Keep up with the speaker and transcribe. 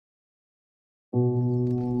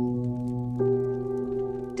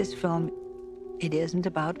this film, it isn't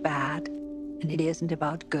about bad and it isn't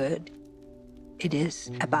about good. It is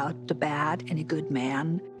about the bad and a good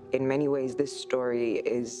man. In many ways, this story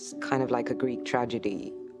is kind of like a Greek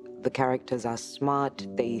tragedy. The characters are smart,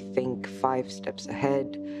 they think 5 steps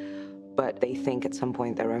ahead, but they think at some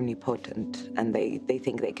point they're omnipotent and they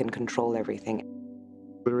think they can control everything.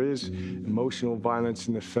 There is emotional violence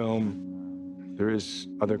in the film. There is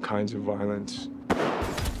other kinds of violence.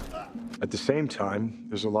 At the same time,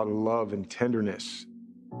 there's a lot of love and tenderness.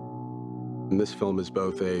 And this film is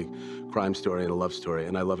both a crime story and a love story,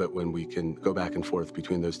 and I love it when we can go back and forth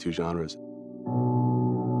between those two genres.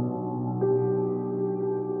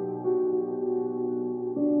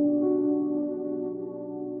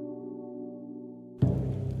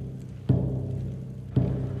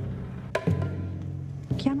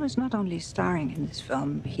 Keanu is not only starring in this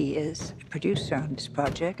film, he is a producer on this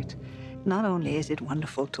project. Not only is it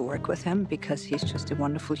wonderful to work with him because he's just a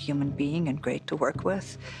wonderful human being and great to work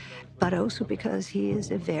with, but also because he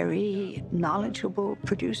is a very knowledgeable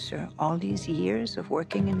producer. All these years of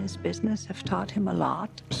working in this business have taught him a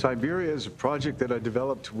lot. Siberia is a project that I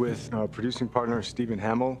developed with producing partner Stephen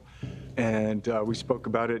Hamill, and we spoke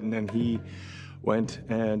about it, and then he went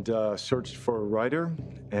and searched for a writer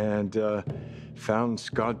and found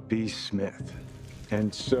Scott B. Smith.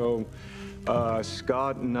 And so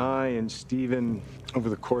Scott and I and Stephen, over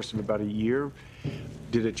the course of about a year,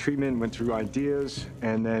 did a treatment, went through ideas,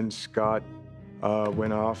 and then Scott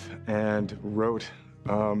went off and wrote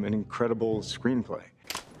an incredible screenplay.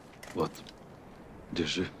 Вот,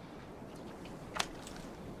 держи.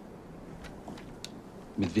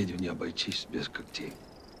 Медведю не обойтись без когтей.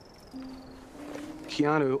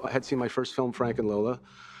 Keanu had seen my first film, Frank and Lola,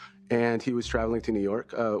 and he was traveling to New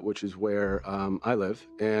York, which is where I live,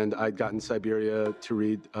 and I'd gotten Siberia to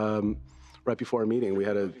read right before our meeting. We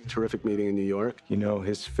had a terrific meeting in New York. You know,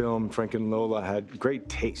 his film, Frank and Lola, had great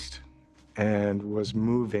taste and was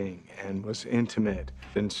moving and was intimate.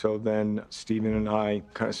 And so then Stephen and I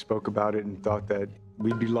kind of spoke about it and thought that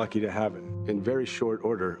we'd be lucky to have it. In very short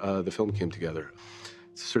order, the film came together.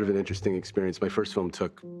 It's sort of an interesting experience. My first film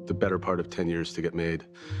took the better part of 10 years to get made.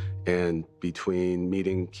 And between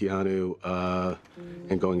meeting Keanu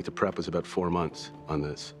and going into prep was about 4 months on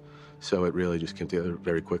this. So it really just came together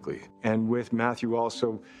very quickly. And with Matthew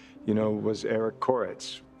also, you know, was Eric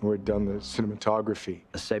Koretz, who had done the cinematography.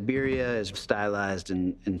 Siberia is stylized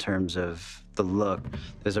in terms of the look.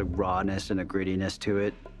 There's a rawness and a grittiness to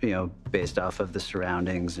it, you know, based off of the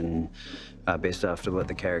surroundings and based off of what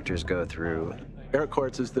the characters go through. Eric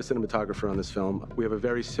Koretz is the cinematographer on this film. We have a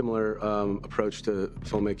very similar approach to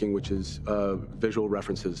filmmaking, which is visual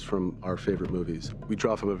references from our favorite movies. We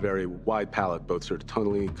draw from a very wide palette, both sort of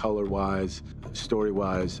tonally, color-wise,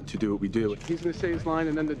 story-wise, to do what we do. He's going to say his line,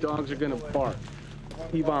 and then the dogs are going to bark.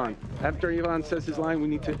 Ivan. After Ivan says his line, we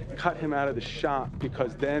need to cut him out of the shot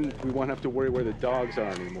because then we won't have to worry where the dogs are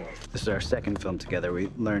anymore. This is our second film together. We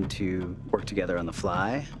learned to work together on the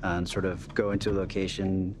fly and sort of go into a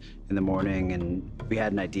location in the morning, and we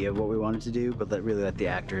had an idea of what we wanted to do, but really let the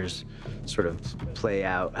actors sort of play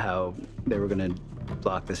out how they were going to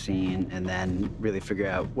block the scene and then really figure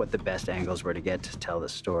out what the best angles were to get to tell the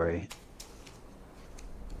story.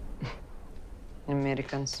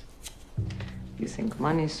 Americans. You think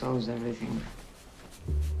money solves everything.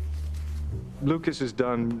 Lucas has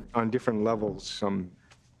done, on different levels, some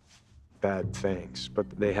bad things, but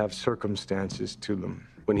they have circumstances to them.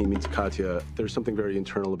 When he meets Katya, there's something very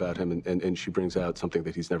internal about him, and she brings out something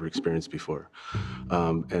that he's never experienced before.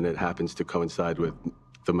 And it happens to coincide with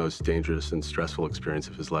the most dangerous and stressful experience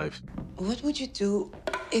of his life. What would you do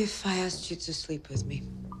if I asked you to sleep with me?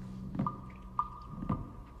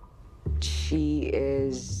 She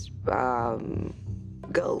is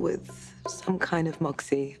girl with some kind of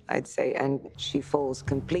moxie, I'd say, and she falls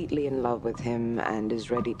completely in love with him and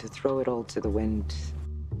is ready to throw it all to the wind.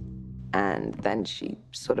 And then she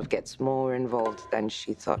sort of gets more involved than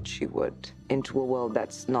she thought she would into a world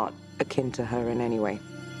that's not akin to her in any way.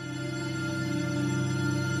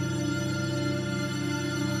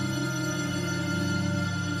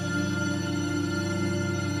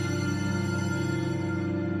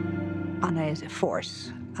 Anna is a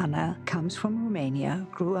force. Anna comes from Romania,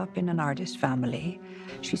 grew up in an artist family.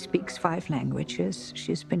 She speaks 5 languages.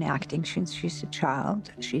 She's been acting since she's a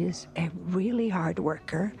child. She is a really hard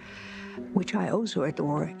worker, which I also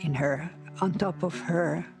adore in her, on top of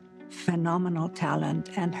her phenomenal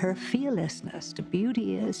talent and her fearlessness. The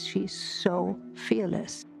beauty is she's so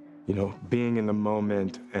fearless. You know, being in the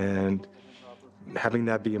moment and having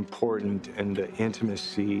that be important, and the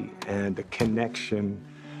intimacy and the connection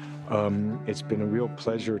It's been a real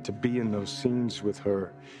pleasure to be in those scenes with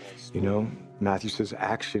her. You know, Matthew says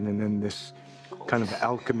action, and then this kind of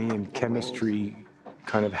alchemy and chemistry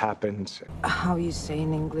kind of happens. How you say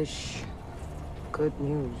in English, good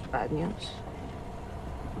news, bad news?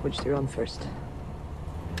 Which do you want first?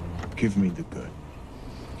 Give me the good.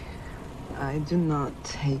 I do not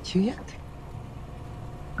hate you yet.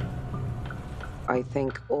 I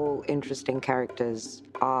think all interesting characters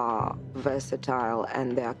are versatile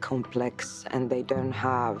and they're complex and they don't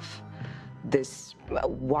have this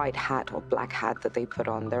white hat or black hat that they put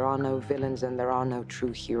on. There are no villains and there are no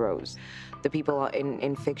true heroes. The people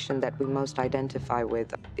in fiction that we most identify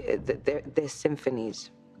with, they're symphonies.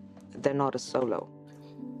 They're not a solo.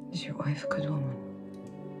 Is your wife a good woman?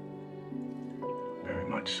 Very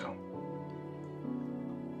much so.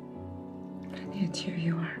 And yet here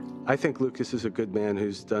you are. I think Lucas is a good man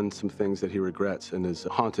who's done some things that he regrets and is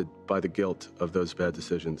haunted by the guilt of those bad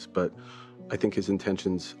decisions, but I think his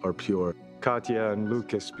intentions are pure. Katya and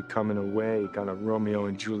Lucas become, in a way, kind of Romeo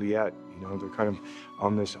and Juliet. You know, they're kind of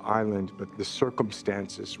on this island, but the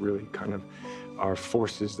circumstances really kind of are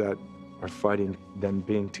forces that are fighting them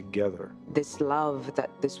being together. This love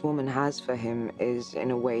that this woman has for him is,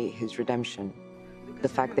 in a way, his redemption. The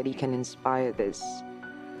fact that he can inspire this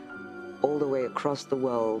all the way across the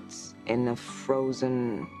world in a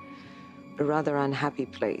frozen, rather unhappy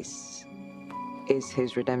place is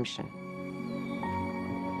his redemption.